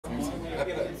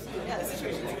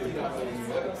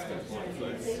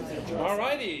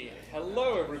Alrighty,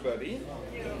 hello everybody.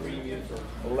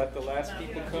 We'll let the last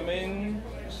people come in.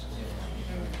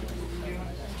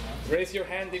 Raise your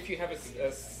hand if you have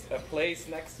a place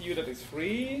next to you that is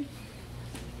free,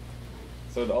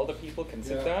 so that all the people can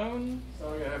sit down.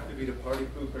 Sorry, I have to be the party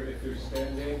pooper. If you're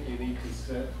standing, you need to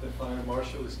set. The fire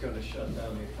marshal is going to shut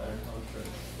down the entire conference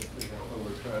if we have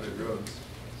overcrowded rooms.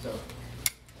 So,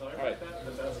 sorry about that,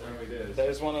 but that's how it is.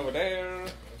 There's one over there.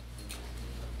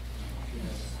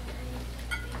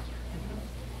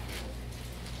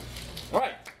 All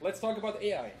right, let's talk about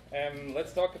AI.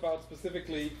 Let's talk about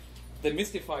specifically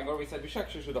demystifying, or we said we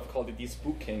actually should have called it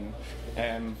despooking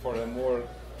for a more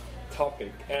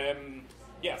topic.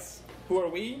 Yes, who are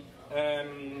we?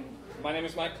 My name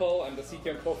is Michael. I'm the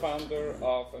CTO and co-founder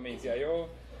of Amazee.io.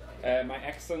 My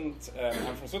accent,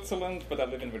 I'm from Switzerland, but I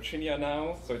live in Virginia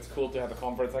now, so it's cool to have a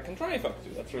conference I can drive up to.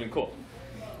 That's really cool.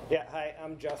 Yeah, hi,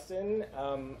 I'm Justin.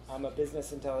 I'm a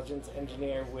business intelligence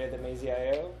engineer with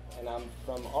Amazee.io, and I'm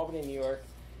from Albany, New York.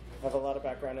 I have a lot of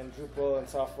background in Drupal and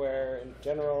software in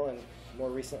general, and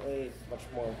more recently, much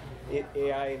more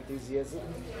AI enthusiasm.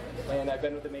 And I've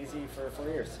been with Amazee for 4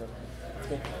 years, so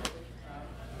it's me.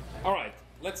 All right,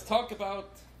 let's talk about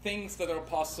things that are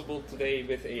possible today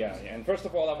with AI. And first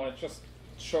of all, I want to just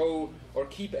show or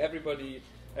keep everybody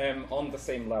on the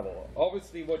same level.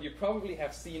 Obviously, what you probably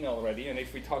have seen already, and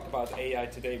if we talk about AI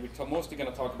today, we're mostly going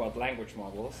to talk about language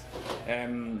models.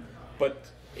 But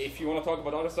if you want to talk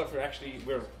about other stuff,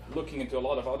 we're looking into a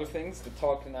lot of other things. The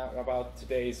talk now about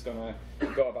today is going to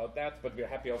go about that, but we're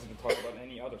happy also to talk about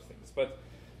any other things. But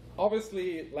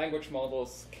obviously, language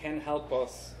models can help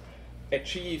us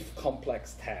achieve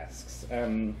complex tasks.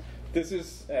 This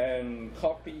is a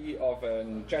copy of a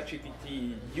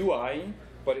ChatGPT UI,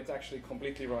 but it's actually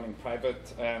completely running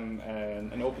private,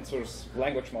 an open source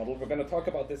language model. We're going to talk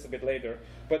about this a bit later.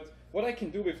 But what I can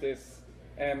do with this,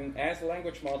 as a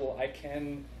language model, I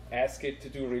can ask it to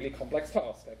do really complex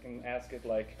tasks. I can ask it,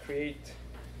 like, create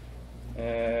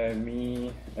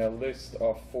me a list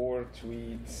of 4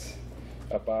 tweets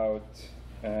about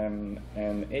an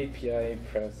API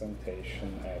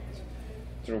presentation at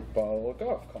Drupal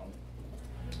GovCon.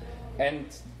 And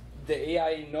the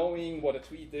AI, knowing what a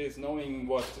tweet is, knowing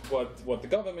what the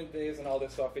government is and all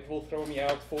this stuff, it will throw me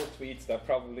out 4 tweets that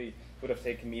probably would have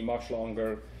taken me much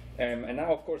longer. And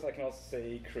now, of course, I can also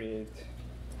say, create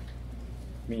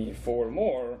me 4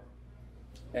 more,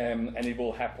 and it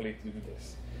will happily do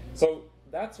this. So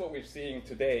that's what we're seeing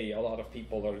today. A lot of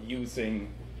people are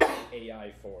using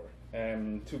AI for,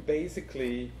 to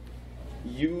basically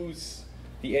use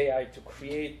the AI to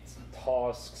create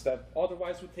tasks that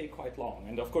otherwise would take quite long.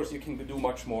 And of course, you can do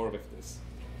much more with this.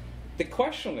 The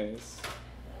question is,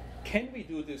 can we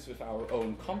do this with our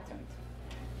own content?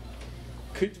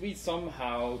 Could we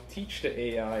somehow teach the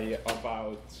AI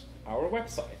about our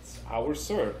websites, our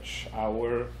search,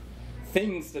 our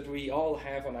things that we all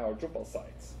have on our Drupal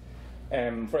sites?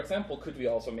 For example, could we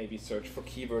also maybe search for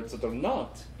keywords that are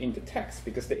not in the text,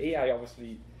 because the AI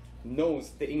obviously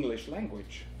knows the English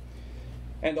language?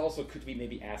 And also, could we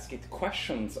maybe ask it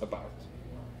questions about?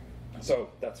 So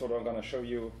that's what I'm going to show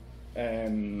you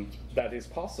that is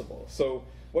possible. So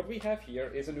what we have here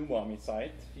is an umami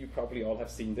site. You probably all have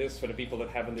seen this. For the people that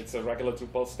haven't, it's a regular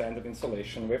Drupal standard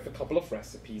installation with a couple of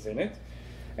recipes in it.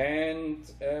 And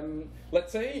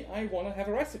let's say I want to have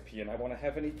a recipe, and I want to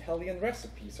have an Italian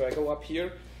recipe. So I go up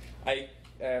here, I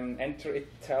enter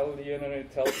Italian, and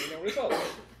it tells me no results.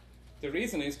 The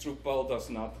reason is Drupal does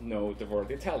not know the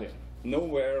word Italian.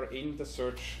 Nowhere in the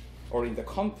search or in the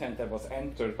content that was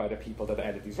entered by the people that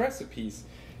added these recipes,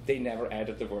 they never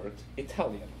added the word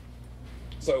Italian.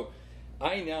 So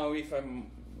I now, if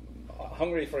I'm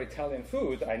hungry for Italian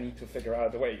food, I need to figure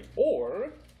out a way.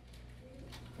 Or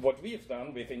what we've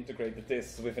done, we've integrated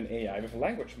this with an AI, with a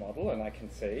language model, and I can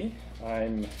say,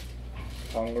 I'm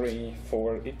hungry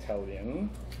for Italian.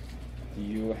 Do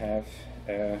you have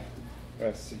a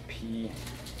recipe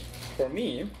for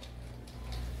me?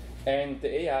 And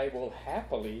the AI will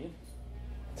happily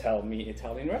tell me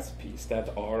Italian recipes that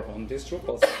are on this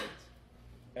Drupal site,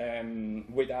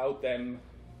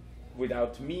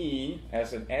 without me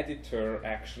as an editor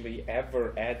actually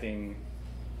ever adding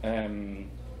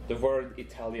the word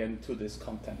Italian to this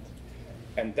content.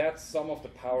 And that's some of the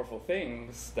powerful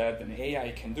things that an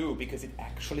AI can do, because it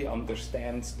actually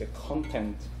understands the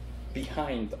content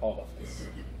behind all of this.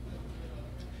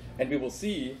 And we will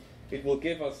see it will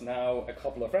give us now a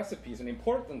couple of recipes. And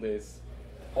important is,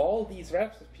 all these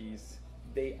recipes,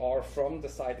 they are from the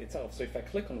site itself. So if I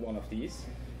click on one of these,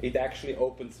 it actually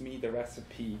opens me the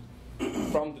recipe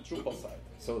from the Drupal site.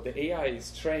 So the AI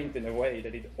is trained in a way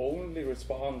that it only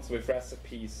responds with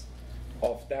recipes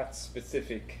of that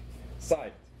specific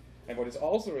site. And what is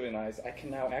also really nice, I can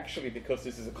now actually, because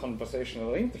this is a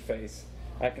conversational interface,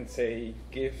 I can say,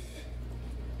 give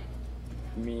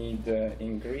me the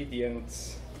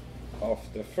ingredients of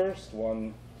the first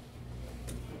one,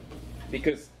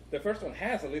 because the first one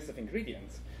has a list of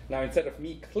ingredients. Now, instead of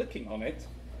me clicking on it,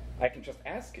 I can just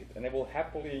ask it, and it will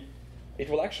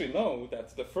actually know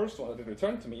that the first one that it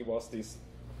returned to me was this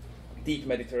deep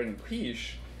Mediterranean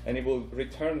quiche, and it will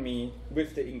return me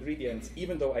with the ingredients,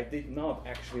 even though I did not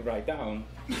actually write down.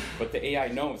 But the AI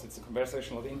knows, it's a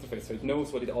conversational interface, so it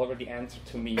knows what it already answered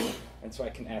to me, and so I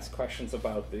can ask questions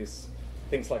about this,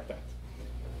 things like that.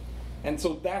 And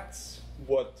so that's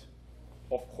what,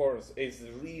 of course, is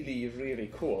really,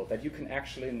 really cool, that you can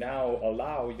actually now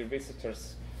allow your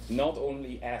visitors not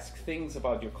only ask things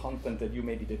about your content that you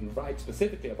maybe didn't write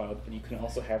specifically about, but you can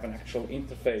also have an actual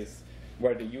interface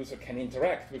where the user can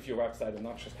interact with your website and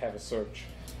not just have a search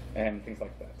and things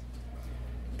like that.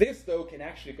 This, though, can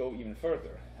actually go even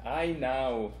further. I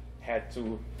now had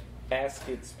to ask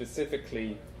it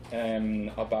specifically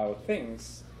about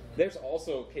things. There's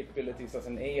also capabilities as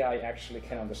an AI actually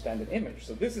can understand an image.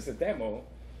 So this is a demo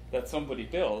that somebody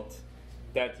built,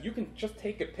 that you can just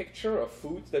take a picture of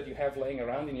food that you have laying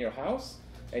around in your house,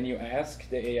 and you ask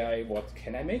the AI, what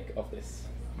can I make of this?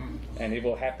 And it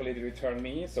will happily return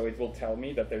me, so it will tell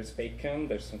me that there's bacon,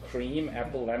 there's some cream,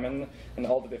 apple, lemon, and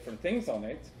all the different things on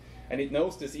it. And it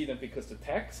knows this either because the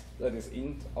text that is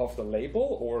in of the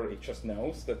label, or it just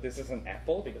knows that this is an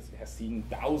apple because it has seen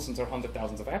thousands or hundred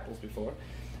thousands of apples before.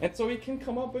 And so it can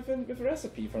come up with a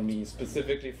recipe for me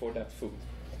specifically for that food.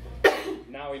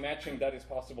 Now imagine that is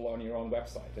possible on your own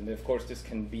website. And of course this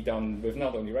can be done with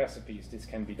not only recipes, this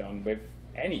can be done with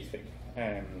anything.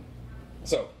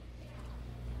 So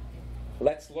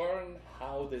let's learn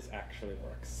how this actually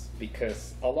works,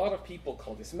 because a lot of people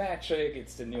call this magic,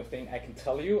 it's the new thing. I can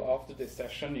tell you after this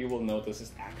session you will know this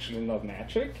is actually not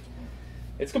magic.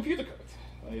 It's computer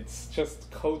code. It's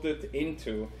just coded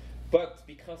into, but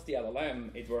because the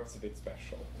LLM, it works a bit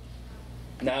special.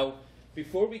 Now,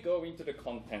 before we go into the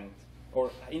content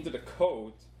or into the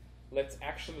code, let's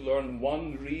actually learn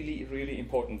one really, really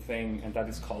important thing, and that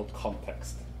is called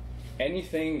context.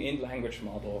 Anything in language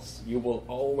models, you will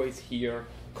always hear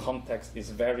context is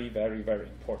very, very, very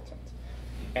important.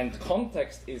 And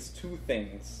context is two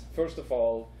things. First of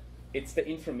all, it's the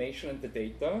information and the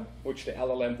data which the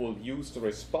LLM will use to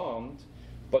respond,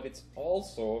 but it's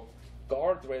also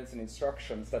guardrails and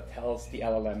instructions that tells the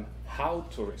LLM how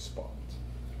to respond.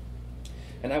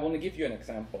 And I want to give you an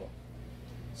example.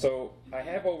 So I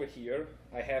have over here,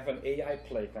 I have an AI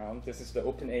playground. This is the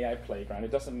OpenAI playground.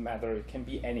 It doesn't matter, it can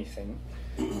be anything.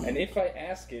 And if I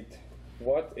ask it,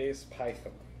 what is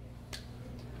Python?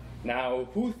 Now,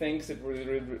 who thinks it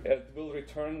will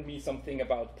return me something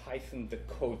about Python, the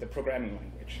code, the programming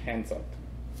language? Hands up.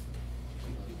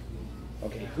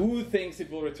 Okay, who thinks it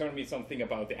will return me something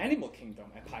about the animal kingdom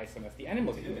and Python as the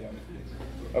animal kingdom?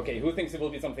 Okay, who thinks it will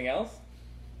be something else?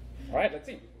 All right, let's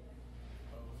see.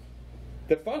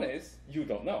 The fun is, you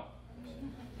don't know.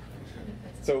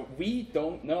 So we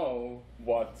don't know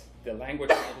what the language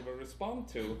model will respond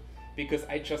to because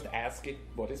I just ask it,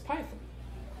 what is Python?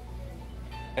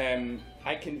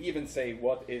 I can even say,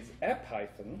 what is a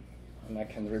Python? And I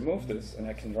can remove this and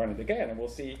I can run it again and we'll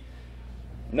see,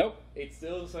 nope, it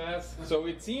still says, so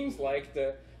it seems like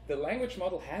the language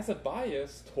model has a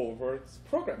bias towards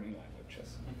programming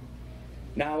languages.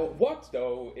 Now, what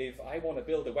though if I want to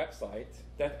build a website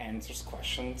that answers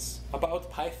questions about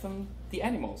Python, the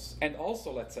animals? And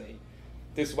also, let's say,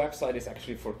 this website is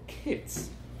actually for kids.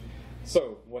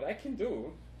 So what I can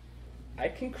do, I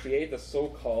can create a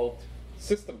so-called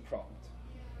system prompt.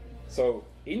 So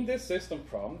in this system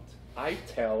prompt, I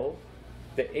tell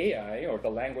the AI or the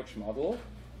language model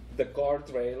the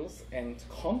guardrails and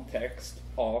context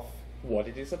of what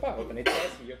it is about. And it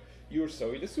says here, you're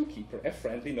Zoe the zookeeper, a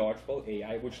friendly, knowledgeable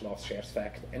AI which loves, shares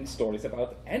facts and stories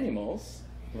about animals,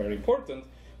 very important,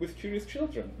 with curious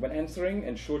children. When answering,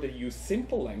 ensure they use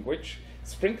simple language,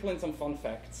 sprinkle in some fun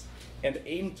facts, and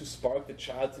aim to spark the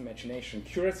child's imagination,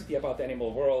 curiosity about the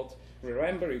animal world.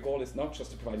 Remember, your goal is not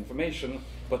just to provide information,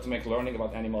 but to make learning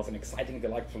about animals an exciting,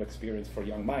 delightful experience for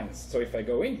young minds. So if I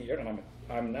go in here, and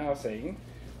I'm now saying,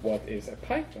 what is a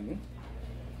Python?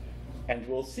 And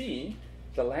we'll see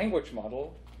the language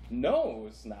model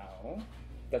knows now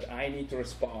that I need to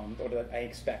respond or that I'm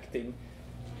expecting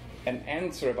an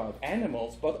answer about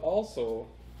animals, but also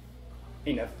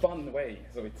in a fun way.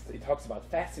 So it talks about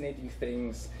fascinating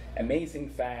things,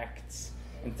 amazing facts,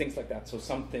 and things like that. So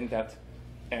something that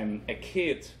a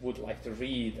kid would like to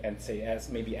read and say,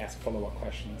 maybe ask follow-up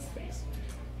questions, things.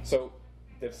 So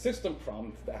the system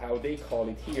prompt, how they call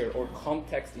it here, or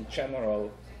context in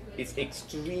general, is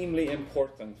extremely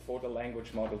important for the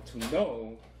language model to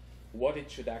know what it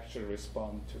should actually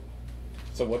respond to.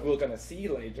 So what we're going to see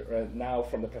later now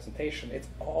from the presentation, it's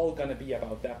all going to be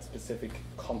about that specific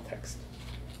context.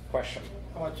 Question?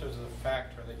 How much is a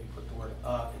factor that you put the word in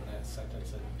that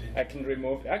sentence? I can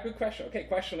remove. Good question. Okay,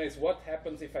 question is, what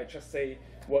happens if I just say,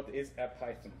 what is a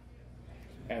Python?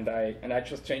 And I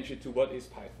just change it to what is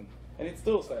Python? And it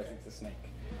still says it's a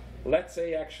snake. Let's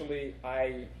say actually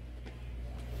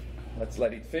let's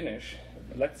let it finish.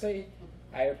 Let's say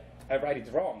I write it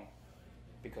wrong,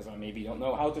 because I maybe don't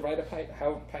know how to write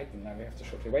Python. Now we have to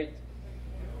shortly wait.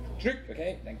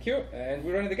 Okay, thank you. And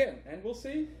we run it again, and we'll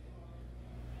see.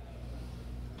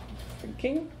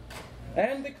 Thinking,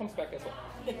 and it comes back as well.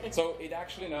 So it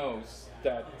actually knows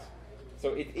that,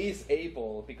 so it is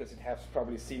able, because it has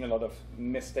probably seen a lot of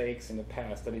mistakes in the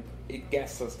past, that it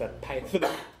guesses that Python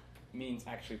means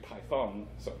actually Python.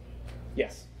 So,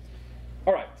 yes.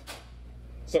 All right.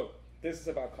 So this is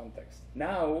about context.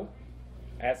 Now,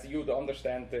 as you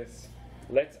understand this,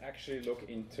 let's actually look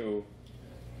into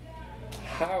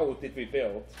how did we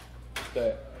build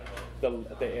the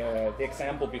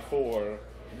example before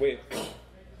with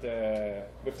the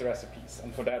recipes,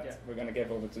 and for that we're going to give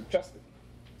over to Justin.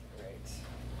 Great.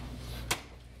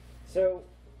 So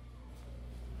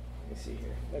let me see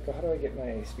here. Michael, how do I get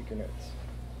my speaker notes?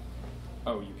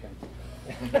 Oh, you can.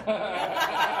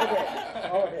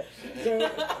 Okay. So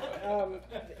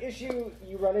the issue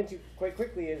you run into quite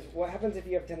quickly is what happens if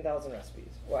you have 10,000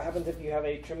 recipes? What happens if you have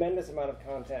a tremendous amount of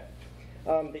content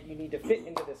that you need to fit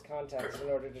into this context in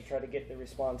order to try to get the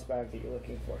response back that you're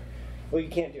looking for? Well, you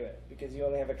can't do it because you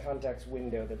only have a context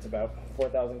window that's about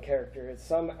 4,000 characters.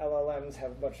 Some LLMs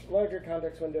have much larger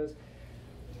context windows.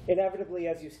 Inevitably,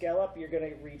 as you scale up, you're going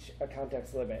to reach a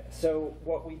context limit. So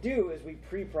what we do is we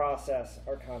pre-process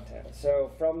our content.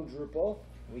 So from Drupal,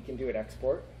 we can do an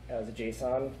export as a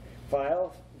JSON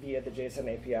file via the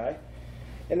JSON API.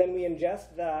 And then we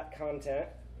ingest that content,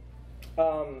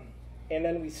 and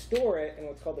then we store it in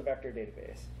what's called the vector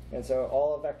database. And so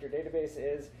all a vector database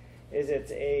is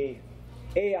it's a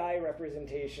AI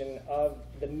representation of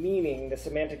the meaning, the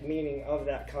semantic meaning of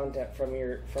that content from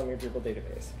your Drupal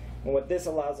database. And what this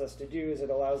allows us to do is it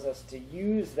allows us to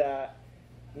use that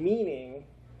meaning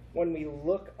when we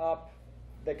look up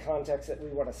the context that we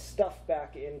want to stuff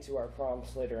back into our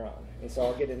prompts later on. And so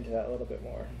I'll get into that a little bit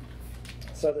more.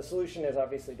 So the solution is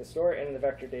obviously to store it in the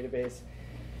vector database.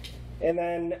 And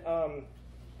then,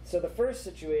 so the first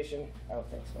situation, oh,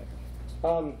 thanks,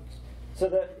 Michael. So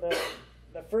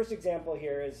the first example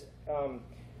here is,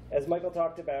 as Michael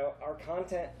talked about, our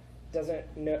content doesn't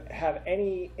have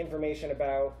any information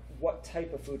about what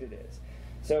type of food it is.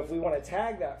 So if we want to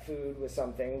tag that food with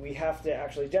something, we have to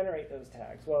actually generate those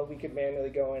tags. Well, we could manually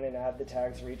go in and add the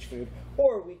tags for each food,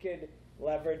 or we could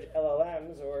leverage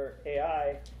LLMs or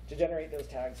AI to generate those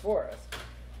tags for us.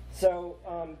 So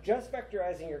just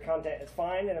vectorizing your content is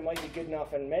fine, and it might be good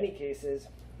enough in many cases.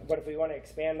 But if we want to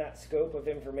expand that scope of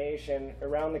information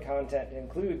around the content to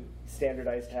include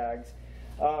standardized tags,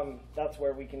 that's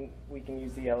where we can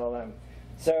use the LLM.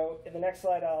 So in the next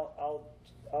slide, I'll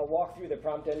walk through the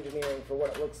prompt engineering for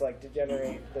what it looks like to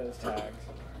generate those tags.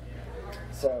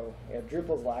 So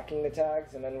Drupal's lacking the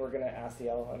tags, and then we're going to ask the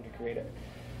LLM to create it.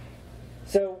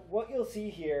 So what you'll see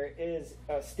here is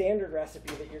a standard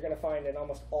recipe that you're going to find in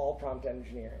almost all prompt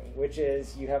engineering, which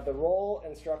is you have the role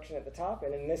instruction at the top,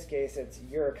 and in this case,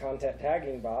 you're a content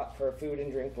tagging bot for a food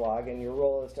and drink blog, and your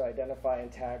role is to identify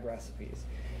and tag recipes.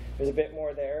 There's a bit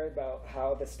more there about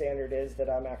how the standard is that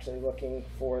I'm actually looking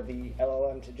for the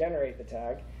LLM to generate the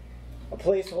tag. A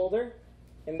placeholder,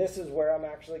 and this is where I'm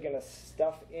actually going to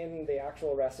stuff in the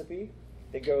actual recipe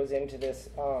that goes into this,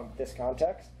 this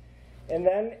context. And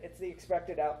then it's the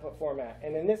expected output format.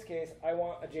 And in this case, I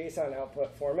want a JSON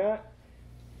output format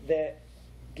that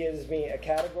gives me a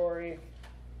category,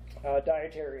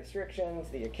 dietary restrictions,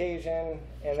 the occasion,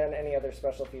 and then any other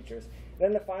special features. And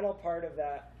then the final part of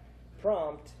that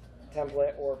prompt,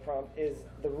 template or prompt, is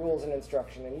the rules and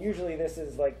instruction. And usually this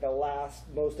is like the last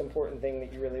most important thing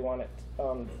that you really want it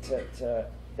to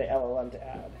the LLM to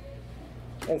add.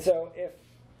 And so if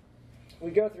we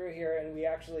go through here and we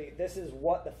actually, this is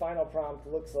what the final prompt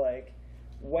looks like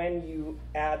when you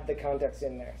add the context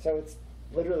in there. So it's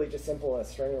literally just simple as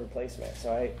string replacement.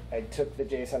 So I took the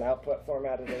JSON output,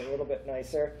 formatted it a little bit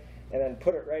nicer, and then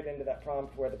put it right into that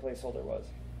prompt where the placeholder was.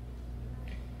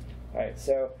 All right,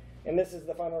 so, and this is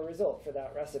the final result for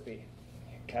that recipe.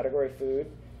 Category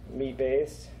food,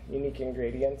 meat-based, unique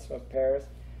ingredients, smoked pears.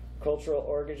 cultural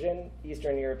origin,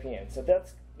 Eastern European. So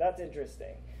that's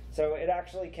interesting. So it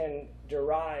actually can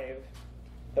derive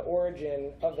the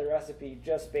origin of the recipe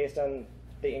just based on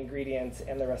the ingredients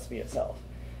and the recipe itself.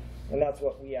 And that's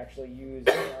what we actually use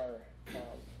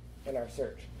in our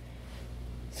search.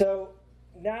 So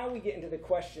now we get into the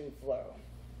question flow.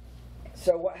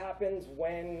 So what happens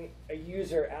when a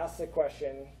user asks a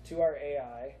question to our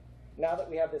AI, now that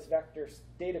we have this vector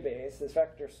database, this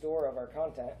vector store of our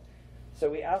content, so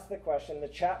we ask the question, the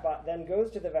chatbot then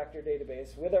goes to the vector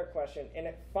database with our question, and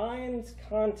it finds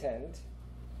content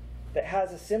that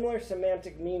has a similar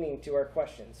semantic meaning to our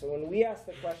question. So when we ask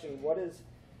the question, what is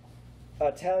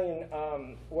Italian,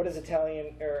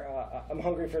 or I'm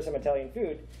hungry for some Italian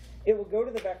food, it will go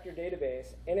to the vector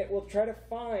database, and it will try to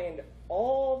find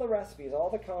all the recipes, all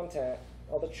the content,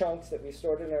 all the chunks that we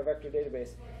stored in our vector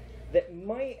database that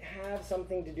might have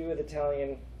something to do with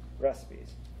Italian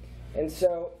recipes. And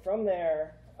so from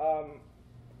there,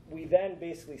 we then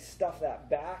basically stuff that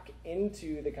back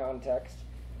into the context,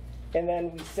 and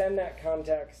then we send that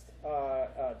context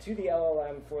to the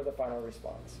LLM for the final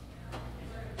response.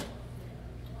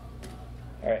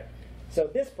 All right, so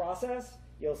this process,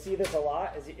 you'll see this a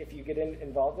lot if you get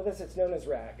involved with this. It's known as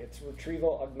RAG. It's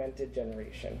Retrieval Augmented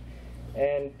Generation.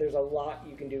 And there's a lot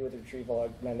you can do with Retrieval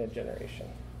Augmented Generation.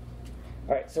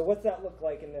 All right, so what's that look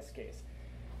like in this case?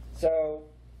 So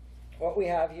what we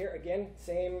have here, again,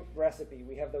 same recipe.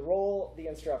 We have the role, the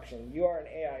instruction. You are an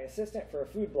AI assistant for a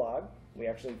food blog. We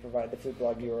actually provide the food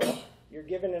blog URL. You're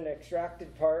given an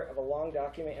extracted part of a long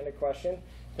document and a question.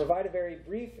 Provide a very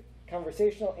brief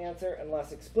conversational answer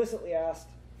unless explicitly asked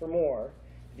for more.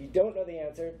 If you don't know the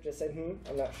answer, just say,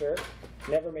 I'm not sure.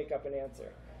 Never make up an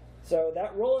answer. So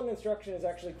that role and instruction is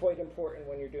actually quite important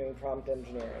when you're doing prompt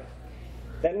engineering.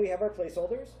 Then we have our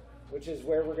placeholders, which is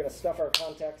where we're going to stuff our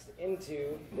context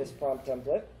into this prompt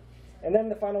template. And then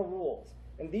the final rules.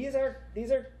 And these are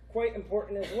quite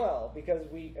important as well, because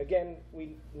we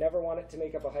never want it to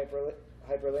make up a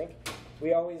hyperlink.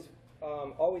 We always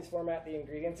format the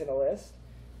ingredients in a list.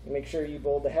 You make sure you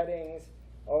bold the headings.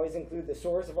 Always include the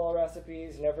source of all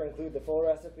recipes. Never include the full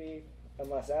recipe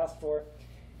unless asked for.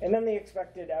 And then the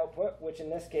expected output, which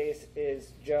in this case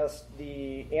is just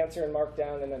the answer in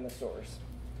Markdown and then the source.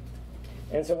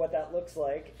 And so what that looks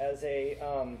like as a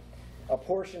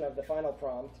portion of the final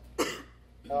prompt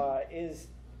is,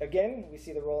 again, we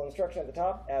see the role instruction at the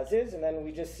top, as is, and then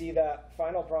we just see that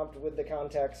final prompt with the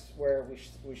context where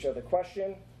we show the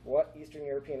question, what Eastern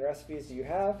European recipes do you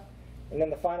have? And then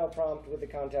the final prompt with the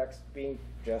context being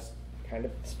just kind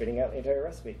of spitting out the entire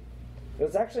recipe. So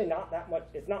it's actually not that much,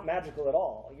 it's not magical at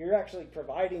all. You're actually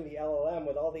providing the LLM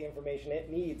with all the information it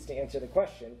needs to answer the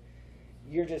question.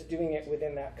 You're just doing it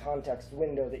within that context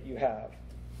window that you have.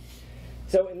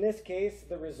 So in this case,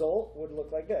 the result would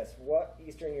look like this. What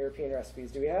Eastern European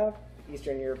recipes do we have? The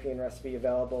Eastern European recipe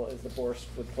available is the borscht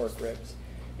with pork ribs.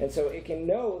 And so it can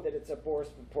know that it's a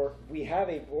borscht with pork. We have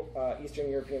a Eastern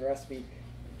European recipe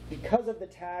because of the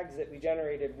tags that we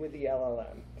generated with the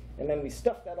LLM. And then we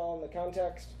stuffed that all in the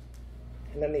context,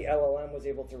 and then the LLM was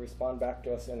able to respond back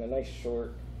to us in a nice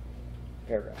short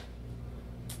paragraph.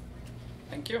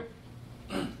 Thank you.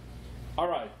 All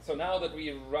right, so now that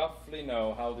we roughly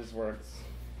know how this works,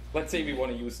 let's say we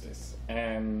want to use this,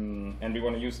 and we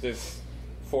want to use this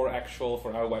for our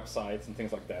websites and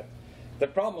things like that. The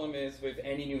problem is with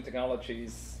any new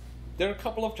technologies, there are a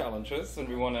couple of challenges, and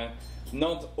we want to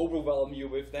not overwhelm you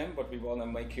with them, but we want to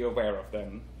make you aware of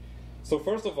them. So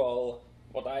first of all,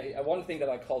 one thing that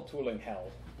I call tooling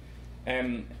hell.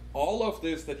 All of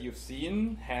this that you've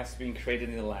seen has been created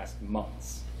in the last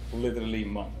months, literally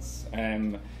months.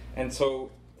 And so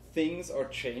things are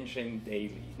changing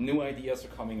daily. New ideas are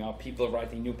coming up, people are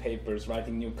writing new papers,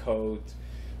 writing new code.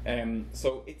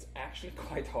 So it's actually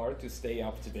quite hard to stay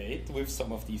up to date with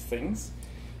some of these things.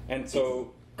 And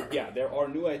so, yeah, there are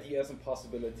new ideas and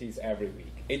possibilities every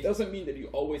week. It doesn't mean that you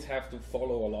always have to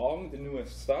follow along the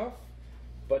newest stuff,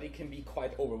 but it can be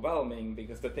quite overwhelming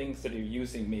because the things that you're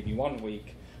using maybe one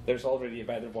week, there's already a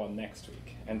better one next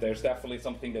week. And there's definitely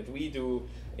something that we do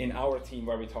in our team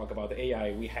where we talk about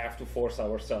AI. We have to force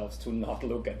ourselves to not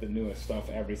look at the newest stuff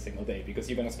every single day, because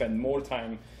you're going to spend more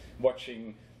time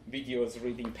watching videos,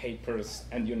 reading papers,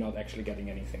 and you're not actually getting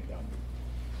anything done.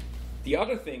 The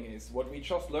other thing is what we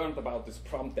just learned about this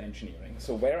prompt engineering.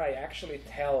 So where I actually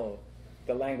tell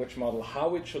the language model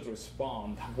how it should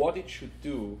respond, what it should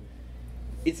do,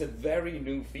 it's a very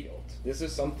new field. This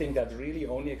is something that really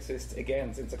only exists,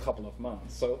 again, since a couple of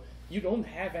months. So you don't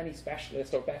have any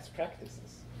specialist or best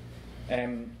practices.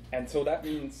 And so that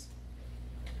means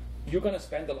you're going to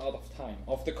spend a lot of time.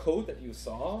 Of the code that you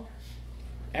saw,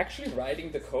 actually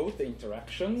writing the code, the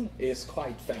interaction, is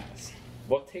quite fast.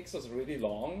 What takes us really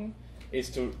long is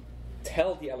to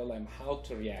tell the LLM how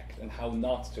to react and how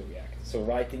not to react. So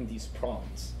writing these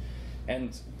prompts.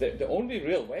 And the only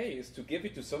real way is to give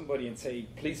it to somebody and say,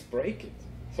 please break it.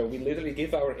 So we literally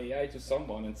give our AI to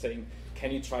someone and saying,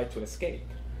 can you try to escape?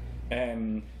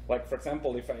 Like, for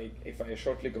example, if I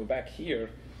shortly go back here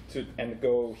and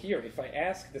go here, if I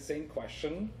ask the same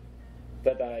question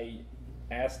that I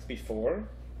asked before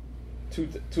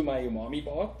to my Umami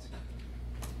bot,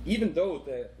 even though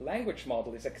the language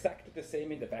model is exactly the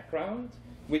same in the background,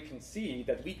 we can see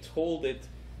that we told it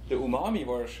the Umami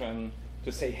version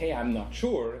to say, hey, I'm not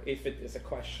sure if it is a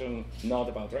question not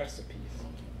about recipes.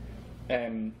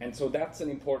 And so that's an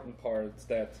important part,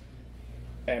 that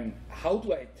how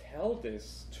do I tell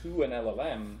this to an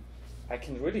LLM? I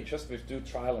can really just do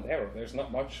trial and error. There's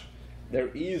not much. There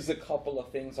is a couple of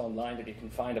things online that you can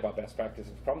find about best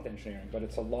practices of prompt engineering, but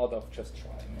it's a lot of just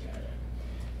trial and error.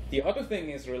 The other thing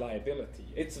is reliability.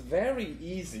 It's very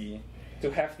easy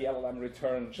to have the LLM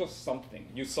return just something.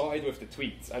 You saw it with the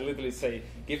tweets. I literally say,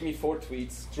 give me 4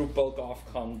 tweets, Drupal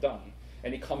GovCon done.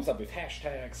 And it comes up with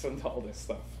hashtags and all this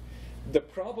stuff. The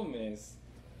problem is,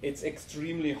 it's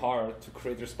extremely hard to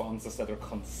create responses that are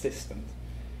consistent,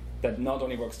 that not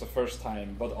only works the first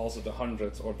time, but also the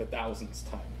hundreds or the thousandth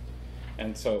time.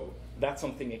 And so that's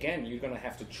something, again, you're going to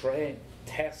have to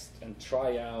test and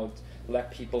try out,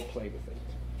 let people play with it.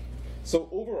 So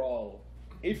overall,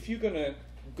 if you're going to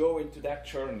go into that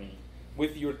journey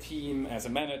with your team as a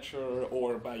manager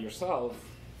or by yourself,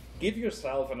 give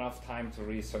yourself enough time to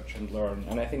research and learn.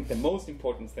 And I think the most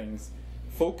important things,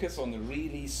 focus on the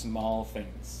really small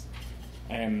things.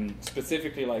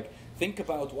 Specifically, like, think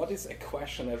about what is a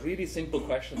question, a really simple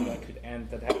question that I could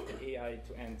that have the AI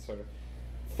to answer.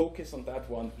 Focus on that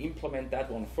one, implement that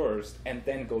one first, and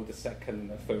then go the second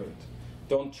and the third.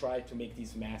 Don't try to make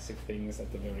these massive things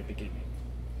at the very beginning.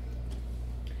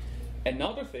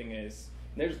 Another thing is,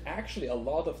 there's actually a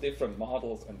lot of different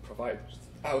models and providers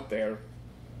out there.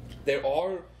 There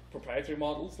are proprietary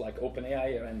models like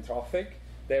OpenAI and Anthropic.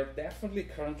 They're definitely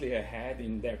currently ahead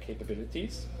in their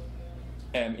capabilities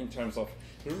in terms of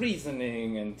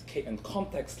reasoning and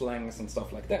context lengths and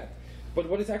stuff like that. But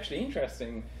what is actually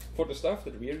interesting, for the stuff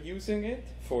that we're using it,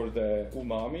 for the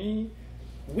Umami,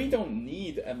 we don't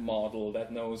need a model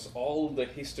that knows all the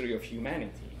history of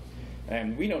humanity.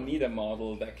 We don't need a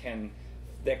model that can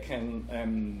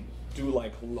do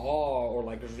like law or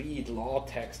like read law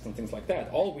text and things like that.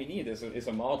 All we need is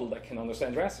a model that can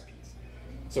understand recipes.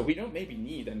 So we don't maybe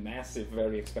need a massive,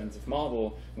 very expensive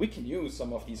model. We can use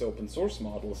some of these open source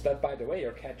models that, by the way,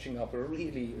 are catching up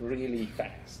really, really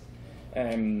fast.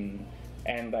 And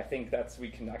I think we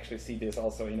can actually see this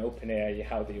also in OpenAI,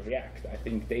 how they react. I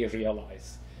think they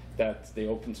realize that the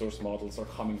open source models are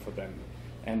coming for them.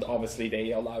 And obviously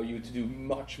they allow you to do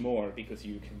much more because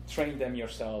you can train them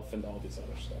yourself and all this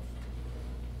other stuff.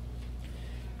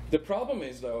 The problem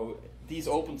is, though, these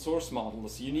open source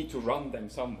models, you need to run them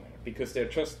somewhere because they're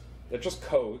just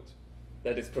code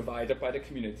that is provided by the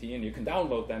community, and you can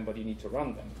download them, but you need to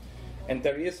run them. And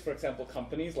there is, for example,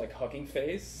 companies like Hugging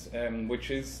Face,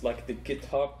 which is like the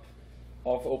GitHub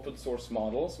of open source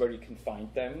models, where you can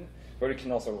find them, where you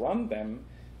can also run them.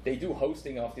 They do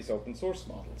hosting of these open source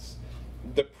models.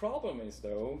 The problem is,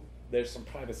 though, there's some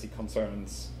privacy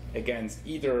concerns against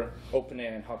either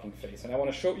OpenAI and Hugging Face. And I want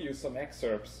to show you some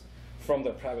excerpts from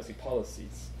the privacy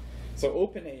policies. So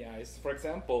OpenAI's, for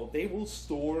example, they will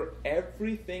store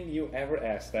everything you ever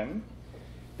ask them.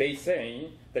 They say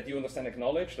that you understand,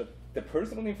 acknowledge that the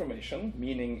personal information,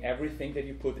 meaning everything that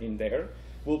you put in there,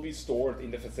 will be stored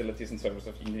in the facilities and servers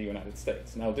in the United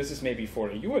States. Now, this is maybe for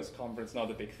a US conference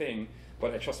not a big thing,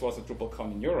 but I just was at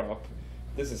DrupalCon in Europe.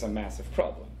 This is a massive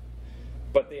problem.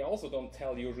 But they also don't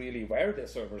tell you really where the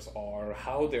servers are,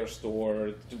 how they're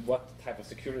stored, what type of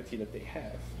security that they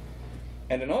have.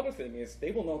 And another thing is,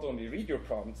 they will not only read your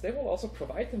prompts, they will also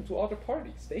provide them to other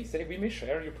parties. They say, we may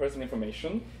share your personal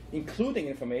information, including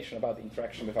information about the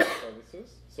interaction with our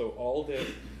services, so all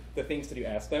the things that you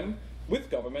ask them, with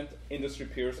government, industry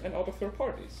peers, and other third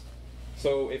parties.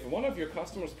 So if one of your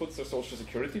customers puts their social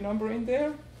security number in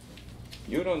there,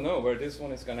 you don't know where this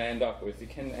one is going to end up with. You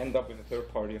can end up with a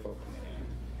third party of OpenAI.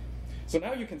 So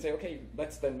now you can say, okay,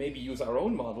 let's then maybe use our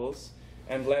own models,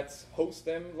 and let's host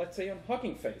them, let's say, on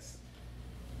Hugging Face.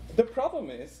 The problem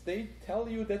is, they tell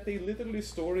you that they literally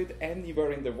store it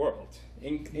anywhere in the world.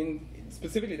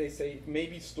 Specifically, they say it may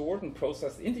be stored and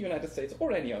processed in the United States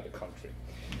or any other country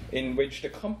in which the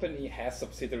company has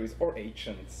subsidiaries or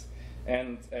agents.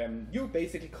 And you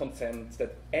basically consent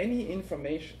that any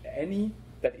information,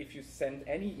 that if you send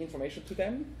any information to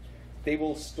them, they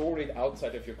will store it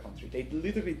outside of your country. They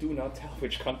literally do not tell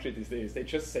which country this is. They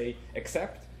just say,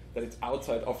 accept that it's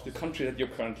outside of the country that you're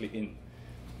currently in.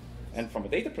 And from a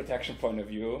data protection point of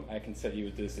view, I can tell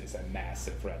you this is a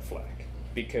massive red flag.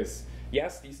 Because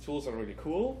yes, these tools are really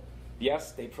cool.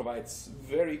 Yes, they provide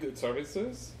very good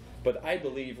services, but I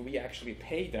believe we actually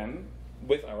pay them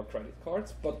with our credit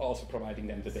cards, but also providing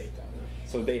them the data.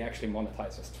 So they actually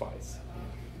monetize us twice.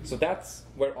 So that's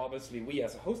where obviously we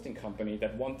as a hosting company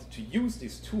that wanted to use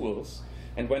these tools,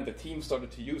 and when the team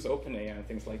started to use OpenAI and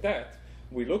things like that,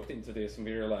 we looked into this and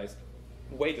we realized,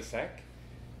 wait a sec,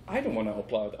 I don't want to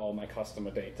upload all my customer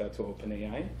data to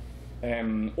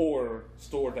OpenAI or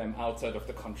store them outside of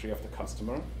the country of the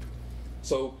customer.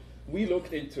 So we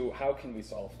looked into how can we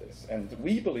solve this, and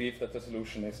we believe that the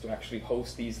solution is to actually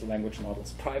host these language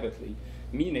models privately,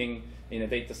 meaning in a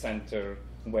data center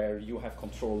where you have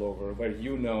control over, where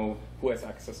you know who has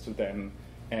access to them,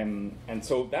 and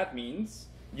so that means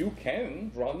you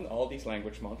can run all these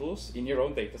language models in your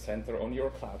own data center on your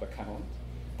cloud account,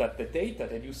 that the data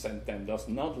that you send them does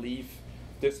not leave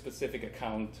this specific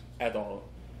account at all.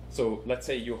 So let's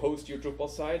say you host your Drupal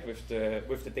site with the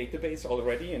database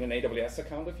already in an AWS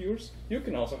account of yours. You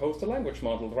can also host a language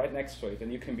model right next to it,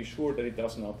 and you can be sure that it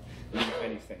does not leave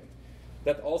anything.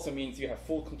 That also means you have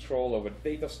full control over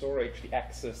data storage, the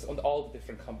access, and all the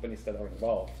different companies that are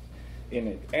involved in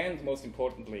it. And most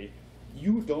importantly,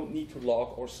 you don't need to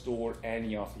log or store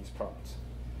any of these prompts.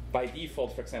 By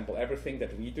default, for example, everything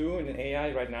that we do in an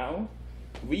AI right now,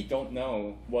 we don't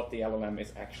know what the LLM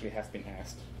is actually has been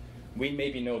asked. We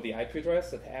maybe know the IP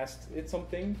address that asked it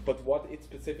something, but what it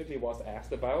specifically was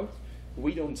asked about,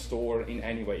 we don't store in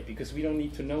any way because we don't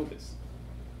need to know this.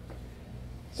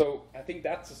 So I think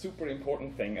that's a super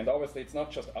important thing, and obviously it's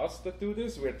not just us that do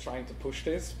this, we're trying to push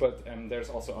this, but there's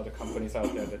also other companies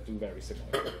out there that do very similar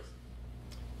things.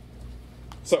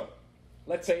 So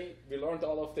let's say we learned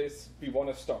all of this, we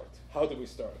want to start. How do we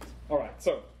start? All right,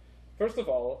 so first of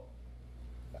all,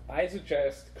 I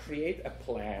suggest create a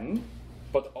plan,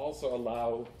 but also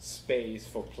allow space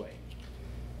for play.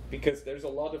 Because there's a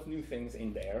lot of new things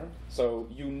in there, so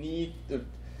you need to,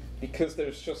 because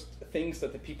there's just things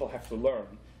that the people have to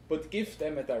learn, but give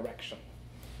them a direction.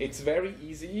 It's very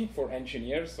easy for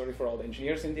engineers, sorry for all the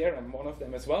engineers in there, I'm one of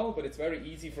them as well, but it's very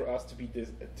easy for us to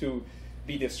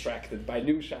be distracted by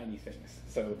new shiny things.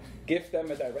 So give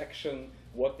them a direction,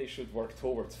 what they should work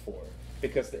towards for,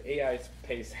 because the AI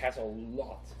space has a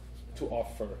lot to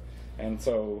offer. And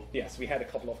so, yes, we had a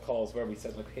couple of calls where we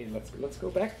said, like, hey, let's go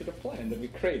back to the plan that we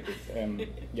created.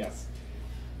 Yes.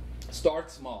 Start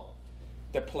small.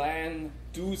 The plan,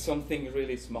 do something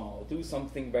really small. Do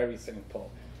something very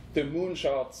simple. The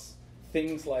moonshots,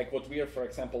 things like what we are, for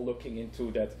example, looking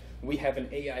into, that we have an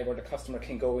AI where the customer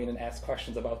can go in and ask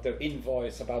questions about their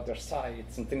invoice, about their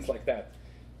sites, and things like that.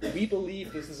 We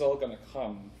believe this is all going to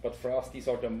come, but for us, these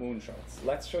are the moonshots.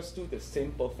 Let's just do the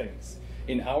simple things.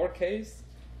 In our case,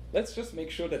 let's just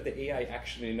make sure that the AI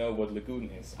actually know what Lagoon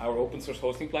is, our open source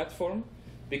hosting platform,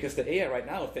 because the AI right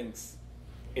now thinks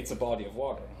it's a body of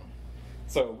water.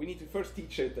 So we need to first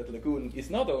teach it that Lagoon is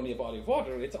not only a body of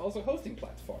water, it's also a hosting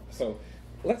platform. So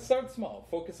let's start small,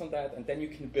 focus on that, and then you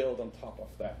can build on top of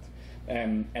that.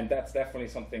 And that's definitely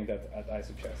something that I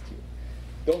suggest you.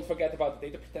 Don't forget about the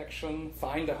data protection.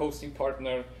 Find a hosting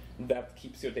partner that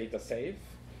keeps your data safe.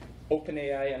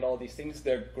 OpenAI and all these things,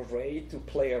 they're great to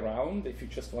play around if you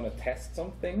just want to test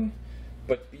something,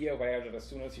 but be aware that as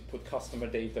soon as you put customer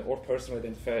data or personal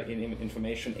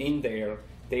information in there,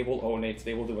 they will own it,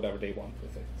 they will do whatever they want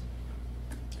with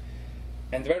it.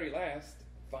 And very last,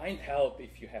 find help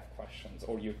if you have questions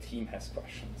or your team has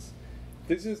questions.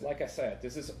 This is, like I said,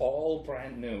 this is all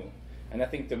brand new. And I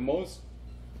think the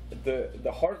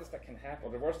hardest that can happen,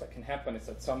 or the worst that can happen, is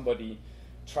that somebody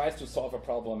tries to solve a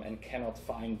problem and cannot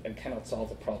solve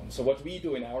the problem. So what we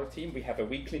do in our team, we have a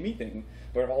weekly meeting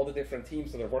where all the different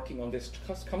teams that are working on this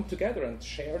just come together and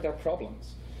share their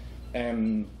problems.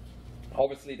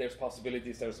 Obviously there's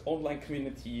possibilities, there's online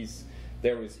communities,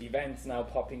 there is events now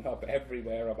popping up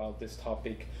everywhere about this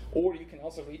topic, or you can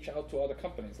also reach out to other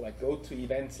companies, like go to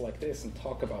events like this and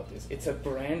talk about this. It's a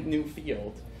brand new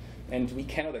field, and we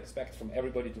cannot expect from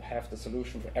everybody to have the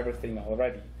solution for everything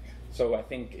already. So I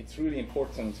think it's really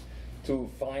important to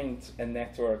find a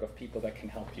network of people that can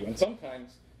help you. And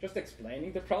sometimes just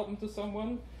explaining the problem to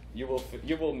someone, you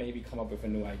will maybe come up with a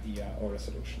new idea or a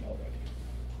solution already.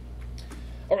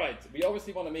 All right, we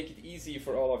obviously want to make it easy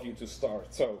for all of you to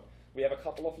start. So we have a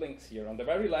couple of links here. On the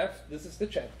very left, this is the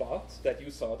chatbot that you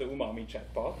saw, the Umami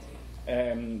chatbot.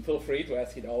 Feel free to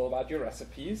ask it all about your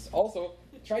recipes. Also,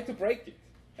 try to break it.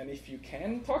 And if you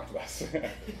can, talk to us.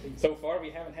 So far,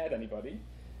 we haven't had anybody.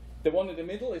 The one in the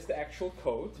middle is the actual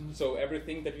code. So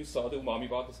everything that you saw, the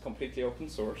UmamiBot, is completely open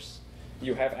source.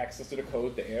 You have access to the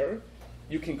code there.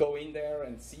 You can go in there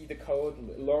and see the code,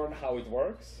 learn how it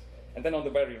works. And then on the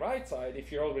very right side,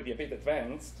 if you're already a bit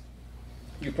advanced,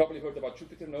 you probably heard about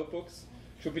Jupyter Notebooks.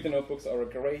 Jupyter Notebooks are a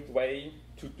great way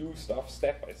to do stuff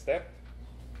step by step.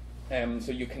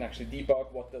 So you can actually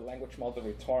debug what the language model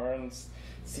returns,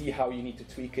 see how you need to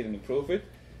tweak it and improve it.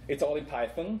 It's all in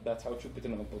Python. That's how Jupyter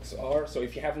Notebooks are. So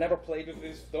if you have never played with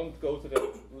this, don't go to the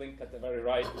link at the very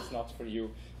right. It's not for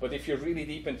you. But if you're really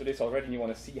deep into this already and you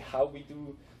want to see how we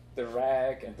do the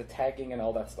RAG and the tagging and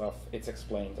all that stuff, it's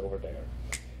explained over there.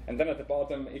 And then at the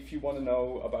bottom, if you want to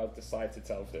know about the sites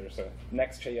itself, there's a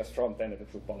Next.js front end of the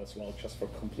Drupal as well, just for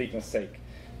completeness sake.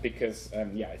 Because,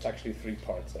 yeah, it's actually 3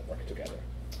 parts that work together.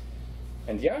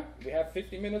 And yeah, we have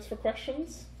 50 minutes for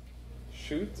questions.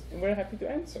 Shoot, and we're happy to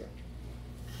answer.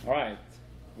 All right,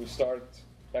 we start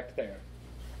back there.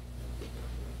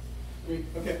 Great.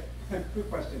 Okay, quick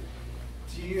question.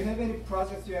 Do you have any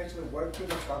projects you actually work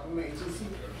with a government agency?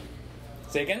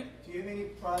 Say again? Do you have any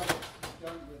projects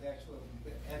done with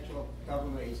actual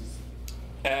government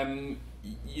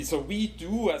agency? So we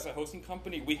do, as a hosting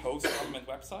company, we host government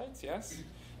websites, yes.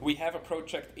 We have a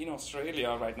project in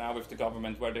Australia right now with the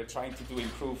government where they're trying to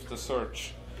improve the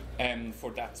search for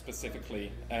that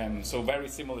specifically. So very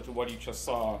similar to what you just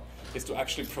saw, is to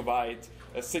actually provide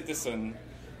a citizen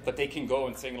that they can go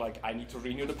and say, like, I need to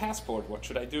renew the passport, what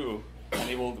should I do? And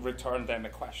it will return them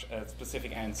a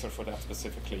specific answer for that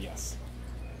specifically, yes.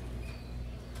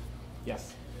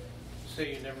 Yes?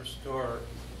 Say you never store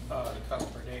the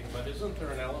customer data, but isn't there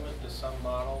an element to some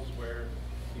models where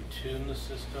you tune the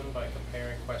system by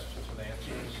comparing questions with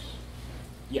answers?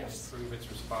 Yes. Improve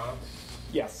its response?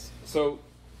 Yes. So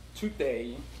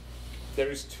today,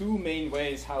 there is 2 main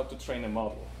ways how to train a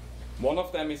model. One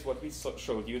of them is what we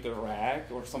showed you, the RAG,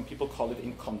 or some people call it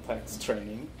in-context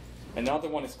training. Another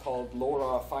one is called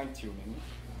LoRa fine-tuning,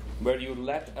 where you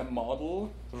let a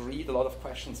model read a lot of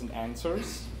questions and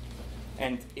answers,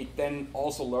 and it then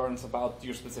also learns about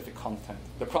your specific content.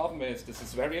 The problem is this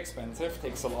is very expensive,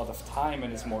 takes a lot of time,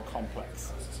 and is more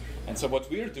complex. And so what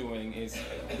we're doing is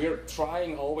we're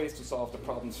trying always to solve the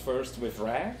problems first with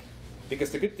RAG,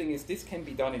 because the good thing is this can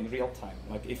be done in real time.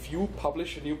 Like if you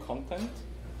publish a new content,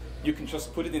 you can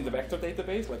just put it in the vector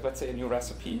database, like let's say a new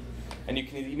recipe, and you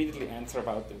can immediately answer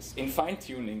about this. In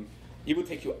fine-tuning, it would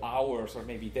take you hours or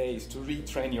maybe days to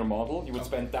retrain your model. You would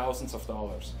spend thousands of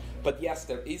dollars. But yes,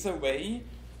 there is a way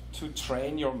to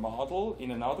train your model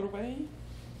in another way,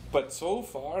 but so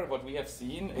far what we have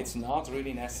seen, it's not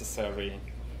really necessary.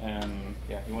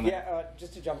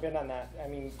 Just to jump in on that, I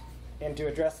mean, and to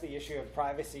address the issue of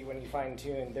privacy when you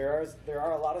fine-tune, there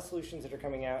are a lot of solutions that are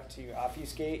coming out to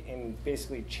obfuscate and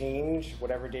basically change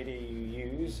whatever data you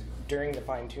use during the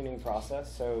fine-tuning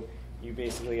process. So you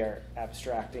basically are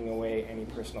abstracting away any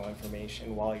personal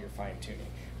information while you're fine-tuning.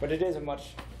 But it is a much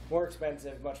more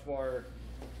expensive, much more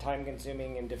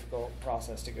time-consuming and difficult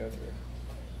process to go through.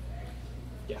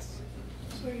 Yes.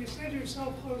 So you said you're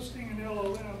self-hosting an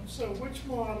LLM. So which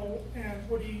model and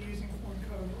what are you using for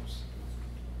encoders?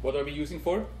 What are we using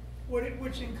for?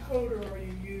 Which encoder are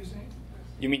you using?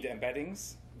 You mean the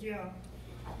embeddings? Yeah.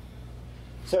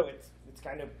 So it's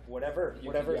kind of whatever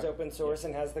is yeah. open source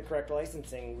and has the correct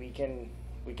licensing, we can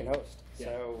host. Yeah.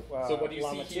 So what you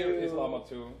Llama see here 2, is Llama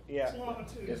 2. Yeah. It's Llama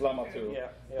 2. Is Llama Okay. 2. Yeah.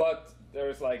 But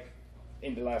there's like,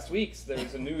 in the last weeks, there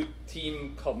is a new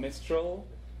team called Mistral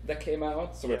that came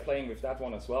out, so we're playing with that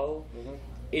one as well.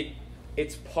 Mm-hmm.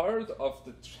 It's part of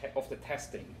the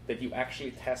testing that you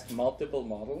actually test multiple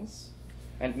models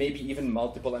and maybe even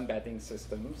multiple embedding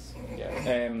systems.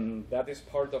 Yeah. That is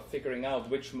part of figuring out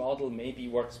which model maybe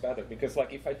works better. Because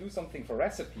like if I do something for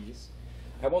recipes,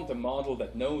 I want a model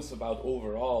that knows about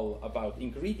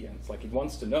ingredients. Like it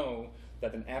wants to know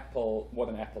that what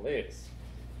an apple is.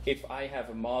 If I have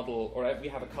a model, or we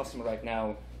have a customer right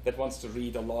now that wants to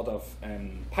read a lot of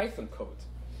Python code,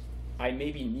 I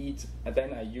maybe need, and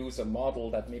then I use a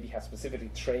model that maybe has specifically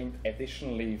trained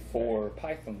additionally for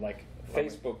Python, like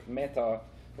Facebook Meta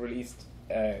released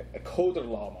a coder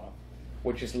llama,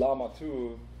 which is Llama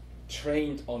 2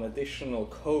 trained on additional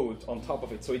code on top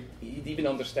of it. So it even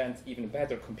understands even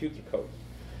better computer code.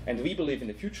 And we believe in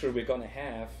the future we're going to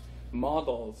have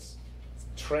models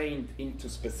trained into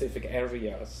specific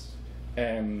areas.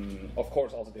 Of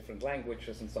course, also different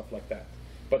languages and stuff like that.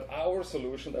 But our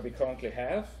solution that we currently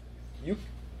have, you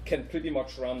can pretty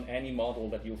much run any model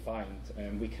that you find,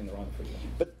 and we can run for you.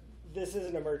 But this is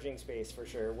an emerging space for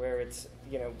sure, where it's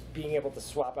being able to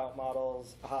swap out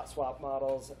models, hot swap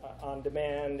models on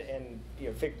demand, and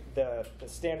the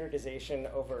standardization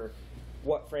over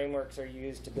what frameworks are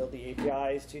used to build the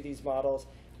APIs to these models.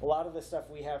 A lot of the stuff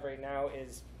we have right now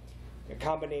is a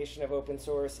combination of open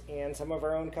source and some of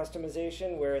our own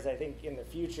customization, whereas I think in the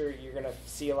future you're going to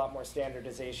see a lot more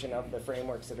standardization of the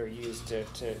frameworks that are used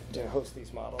to host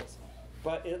these models.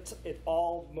 But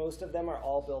most of them are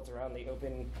all built around the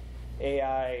Open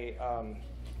AI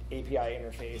API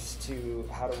interface to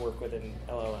how to work with an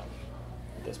LLM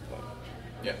at this point.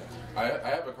 Yeah, I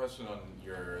have a question on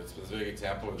your specific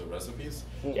example of the recipes.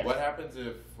 Yeah. What happens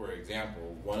if, for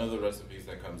example, one of the recipes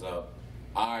that comes up,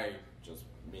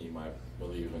 my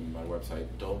belief in my website,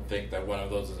 don't think that one of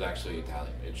those is actually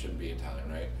Italian. It should be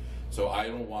Italian, right? So I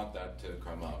don't want that to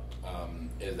come up.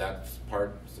 Is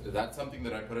that something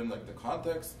that I put in like the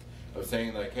context of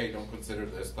saying like, hey, don't consider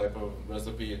this type of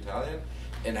recipe Italian?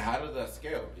 And how does that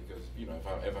scale? Because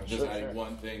if I'm just adding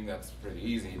one thing, that's pretty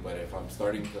easy. But if I'm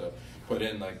starting to put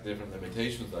in like different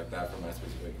limitations like that for my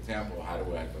specific example, how do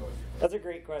I go? That's a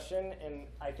great question, and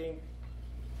I think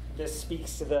this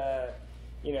speaks to the,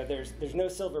 there's no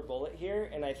silver bullet here,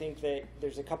 and I think that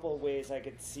there's a couple of ways I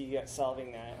could see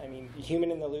solving that. I mean,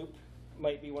 human in the loop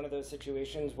might be one of those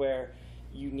situations where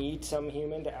you need some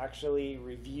human to actually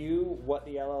review what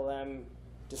the LLM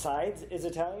decides is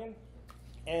Italian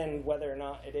and whether or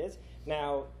not it is.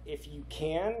 Now, if you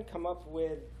can come up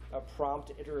with a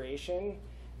prompt iteration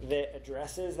that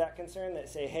addresses that concern, that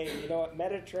say, hey, you know what,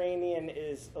 Mediterranean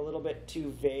is a little bit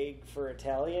too vague for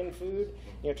Italian food,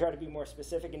 try to be more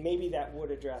specific, and maybe that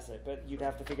would address it, but you'd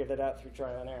have to figure that out through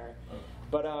trial and error.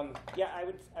 But yeah,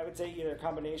 I would say either a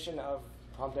combination of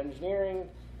prompt engineering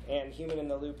and human in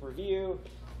the loop review.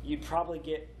 You'd probably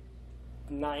get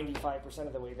 95%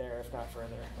 of the way there, if not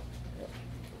further. Yeah.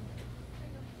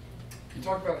 You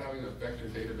talked about having a vector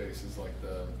database is like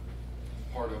the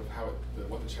part of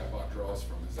what the chatbot draws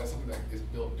from. Is that something that is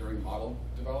built during model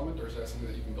development, or is that something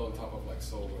that you can build on top of like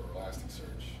Solr or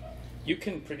Elasticsearch? You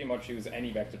can pretty much use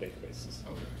any vector databases.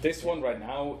 Okay. This one right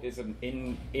now is an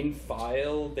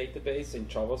in-file database in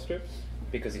JavaScript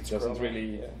because it doesn't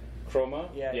really Chroma.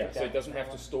 Yeah, so it doesn't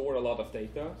have to store a lot of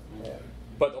data. Yeah.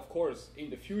 But of course, in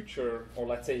the future, or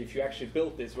let's say if you actually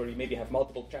build this where you maybe have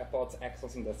multiple chatbots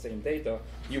accessing that same data,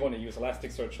 you want to use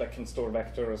Elasticsearch that can store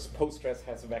vectors. Postgres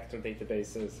has vector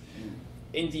databases.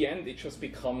 In the end, it just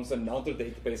becomes another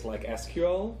database like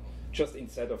SQL, just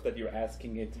instead of that you're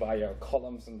asking it via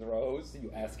columns and rows,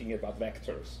 you're asking it about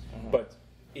vectors. But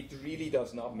it really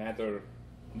does not matter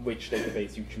which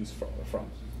database you choose from.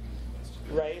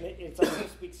 Right, and it also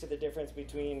speaks to the difference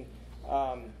between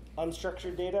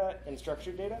unstructured data and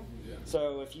structured data. Yeah.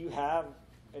 So if you have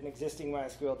an existing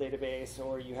MySQL database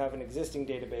or you have an existing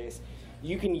database,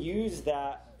 you can use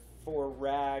that for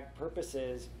RAG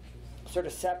purposes sort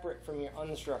of separate from your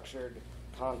unstructured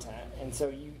content. And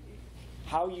so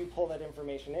how you pull that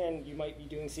information in, you might be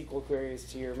doing SQL queries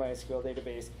to your MySQL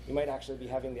database. You might actually be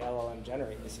having the LLM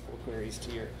generate the SQL queries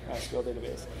to your MySQL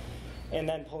database, and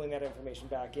then pulling that information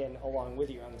back in along with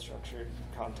your unstructured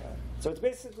content. So it's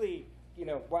basically,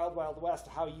 wild, wild west,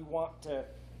 how you want to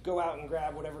go out and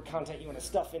grab whatever content you want to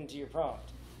stuff into your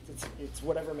prompt. It's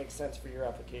whatever makes sense for your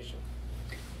application.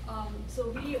 So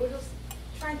we were just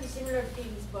trying to similar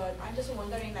things, but I'm just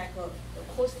wondering, like,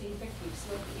 cost effective.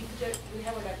 So if we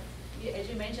have, as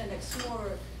you mentioned, like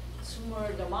smaller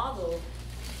the model,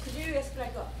 could you ask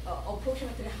like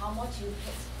approximately how much you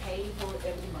pay for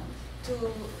every month to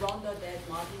run that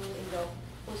module in the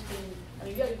hosting? I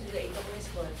mean, we are using the AWS,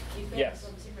 but if you have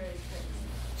some similar expense.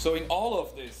 So in all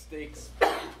of this,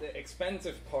 the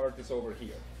expensive part is over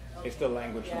here. Okay. It's the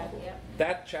language model. Yeah.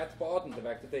 That chatbot in the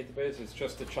vector database is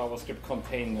just a JavaScript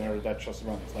container that just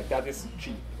runs. Like, that is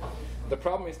cheap. The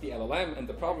problem is the LLM, and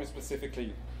the problem is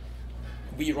specifically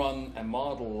we run a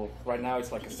model right now.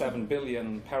 It's like a 7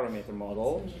 billion parameter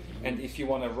model, and if you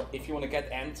want to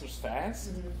get answers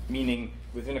fast, meaning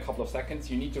within a couple of seconds,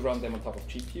 you need to run them on top of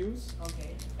GPUs.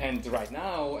 Okay. And right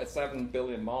now, a 7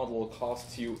 billion model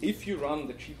costs you, if you run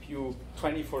the GPU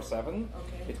 24/7,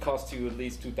 it costs you at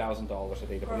least $2,000 at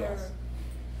AWS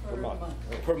per month.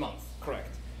 Per month,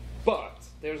 correct. But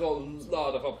there's a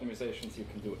lot of optimizations you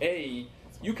can do.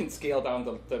 You can scale down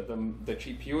the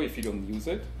GPU if you don't use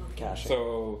it. Caching.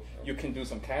 So you can do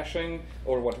some caching,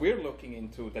 or what we're looking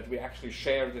into, that we actually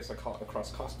share this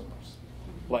across customers.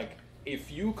 Like,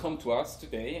 if you come to us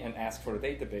today and ask for a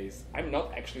database, I'm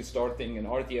not actually starting an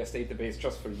RDS database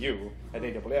just for you at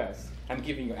AWS. I'm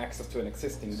giving you access to an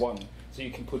existing one, so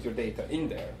you can put your data in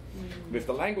there. With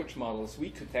the language models, we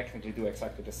could technically do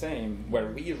exactly the same, where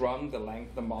we run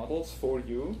the models for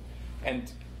you,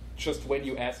 and just when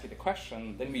you ask it a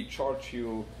question, then we charge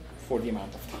you for the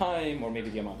amount of time or maybe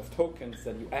the amount of tokens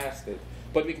that you asked it.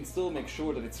 But we can still make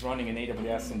sure that it's running in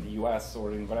AWS in the US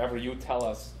or in whatever you tell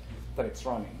us that it's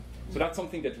running. So that's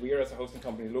something that we are as a hosting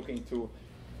company looking to.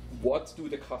 What do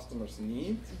the customers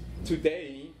need?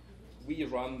 Today, we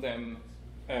run them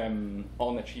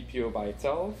on a GPU by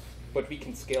itself, but we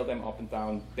can scale them up and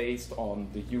down based on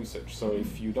the usage. So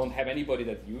if you don't have anybody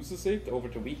that uses it over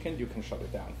the weekend, you can shut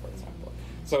it down, for example.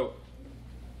 So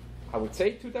I would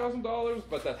say $2,000,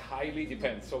 but that highly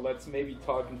depends. So let's maybe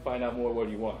talk and find out more what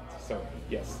you want. So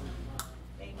yes.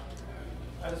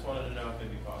 I just wanted to know if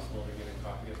it'd be possible to get a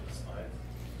copy of the slides.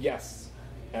 Yes.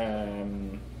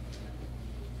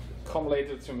 Come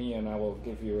later to me and I will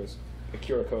give you a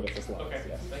QR code of the slides. Okay,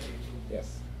 yes. thank you.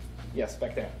 Yes. Yes,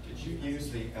 back there. Did you use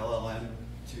the LLM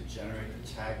to generate the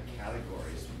tag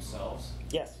categories themselves?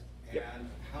 Yes. Yep. And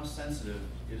how sensitive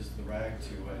is the RAG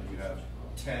to when you have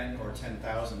 10 or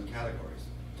 10,000 categories,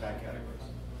 tag categories?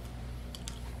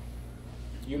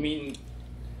 You mean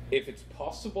if it's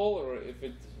possible or if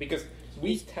it, because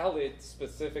we tell it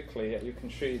specifically, you can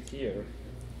show it here.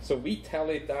 So we tell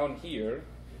it down here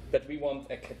that we want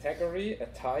a category, a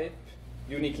type,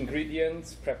 unique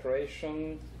ingredients,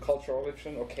 preparation, cultural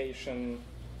origin, occasion,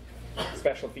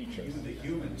 special features. You, the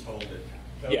human, told it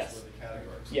those Yes. were the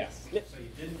categories. Yes. So you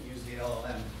didn't use the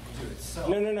LLM to do itself.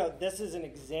 No. This is an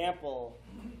example.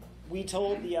 We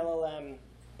told the LLM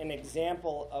an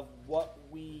example of what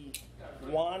we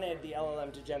wanted the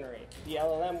LLM to generate. The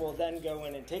LLM will then go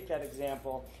in and take that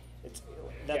example.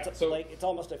 It's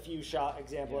almost a few shot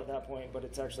example at that point, but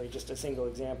it's actually just a single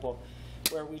example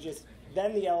where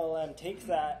then the LLM takes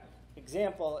that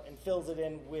example and fills it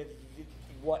in with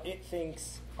what it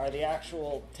thinks are the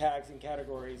actual tags and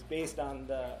categories based on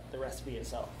the recipe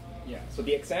itself. Yeah. So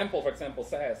the example, for example,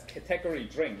 says category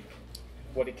drink.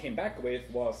 What it came back with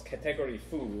was category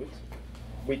food.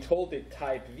 We told it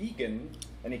type vegan,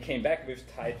 and it came back with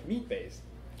type meat-based.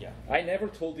 Yeah. I never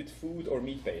told it food or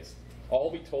meat-based.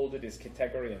 All we told it is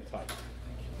category and type.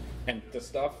 And the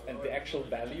stuff and the actual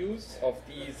values of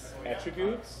these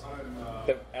attributes,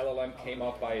 the LLM came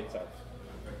up by itself.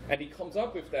 And it comes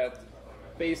up with that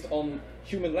based on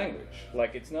human language.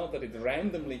 Like, it's not that it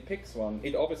randomly picks one.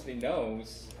 It obviously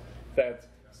knows that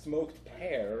smoked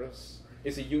pears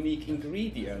is a unique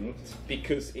ingredient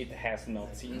because it has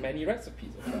not seen many recipes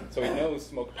of that. So it knows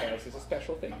smoked pears is a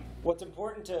special thing. What's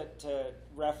important to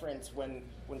reference when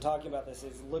talking about this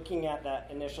is looking at that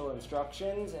initial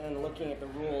instructions and then looking at the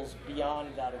rules beyond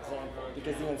that example,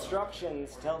 because the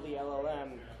instructions tell the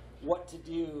LLM what to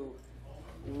do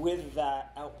with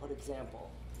that output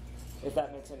example, if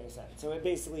that makes any sense. So it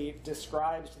basically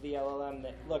describes to the LLM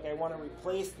that, look, I want to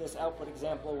replace this output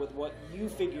example with what you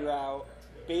figure out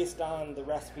based on the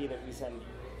recipe that we send you.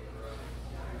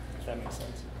 If that makes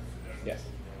sense. Yes.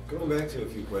 Going back to a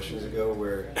few questions ago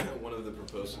where one of the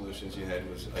proposed solutions you had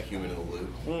was a human in the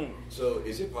loop. So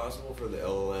is it possible for the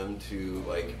LLM to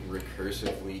like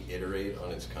recursively iterate on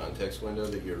its context window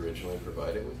that you originally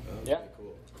provided with? Oh, yeah. Okay,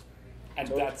 cool. And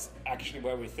that's actually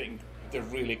where we think the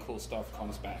really cool stuff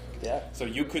comes back. Yeah. So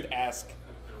you could ask,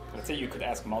 let's say you could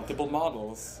ask multiple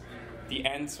models the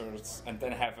answers and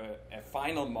then have a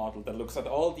final model that looks at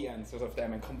all the answers of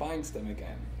them and combines them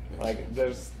again. Like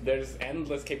there's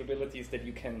endless capabilities that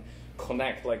you can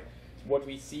connect. Like what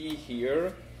we see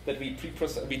here, that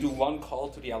we do one call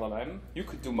to the LLM. You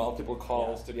could do multiple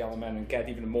calls to the LLM and get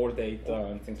even more data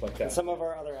and things like that. And some of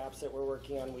our other apps that we're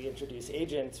working on, we introduce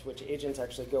agents, which agents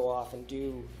actually go off and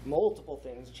do multiple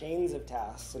things, chains of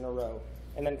tasks in a row,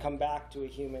 and then come back to a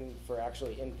human for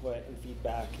actually input and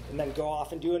feedback, and then go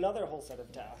off and do another whole set of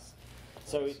tasks.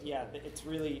 So yeah, it's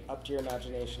really up to your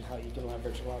imagination how you can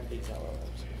leverage a lot of these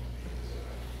LLMs.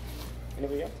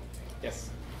 Anybody else? Yes.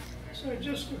 So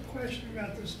just a question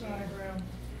about this diagram.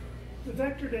 The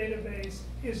vector database,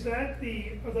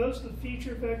 are those the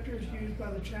feature vectors used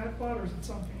by the chatbot, or is it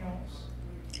something else?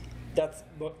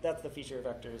 That's the feature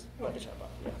vectors by the chatbot.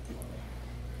 Yeah.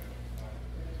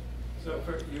 So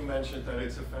you mentioned that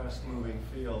it's a fast-moving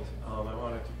field. I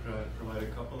wanted to provide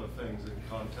a couple of things in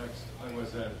context. I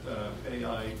was at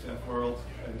AI Dev World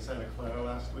in Santa Clara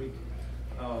last week.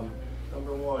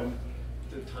 Number one,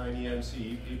 the tiny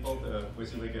MCE people, the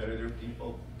WYSIWYG editor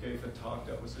people, gave a talk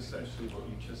that was essentially what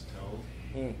you just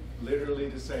told. Literally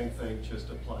the same thing,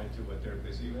 just applied to what they're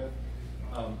busy with.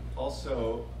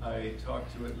 Also, I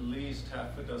talked to at least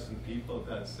half a dozen people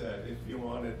that said, if you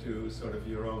want to do sort of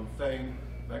your own thing,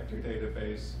 vector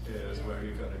database is where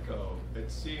you're going to go.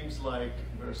 It seems like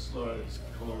we're slow, it's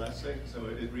coalescing, so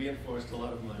it reinforced a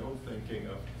lot of my own thinking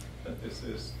of that this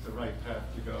is the right path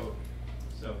to go.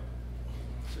 So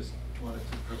just wanted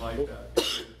to provide that.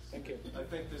 It's Thank you. I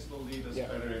think this will lead us Yeah.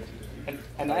 better into the future.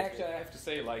 And I have to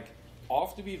say, like,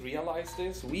 after we realized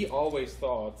this, we always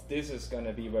thought this is going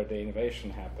to be where the innovation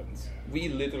happens. We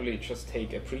literally just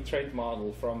take a pre-trained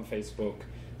model from Facebook,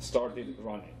 started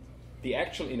running. The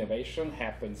actual innovation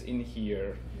happens in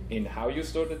here, in how you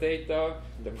store the data,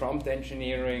 the prompt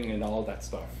engineering, and all that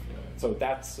stuff. So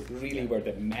that's really where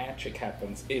the magic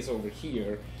happens, is over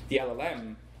here. The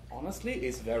LLM, honestly,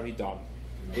 is very dumb.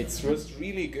 It's just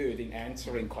really good in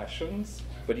answering questions,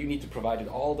 but you need to provide it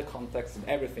all the context and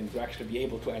everything to actually be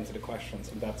able to answer the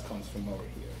questions, and that comes from over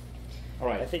here. All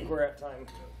right. I think we're at time,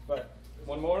 but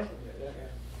one more? Yeah.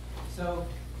 So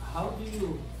how do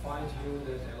you fine-tune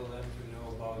that LLM to know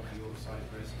about your site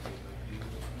recipe?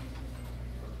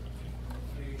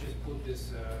 Do you just put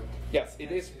this Yes,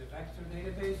 it is. in a vector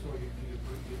database, or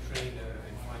you train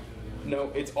and fine-tune it?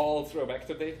 No, it's all through a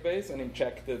vector database and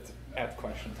injected at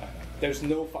question time. There's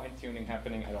no fine-tuning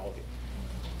happening at all here.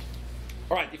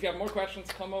 All right, if you have more questions,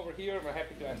 come over here. We're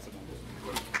happy to answer them.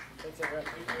 Thanks, everyone.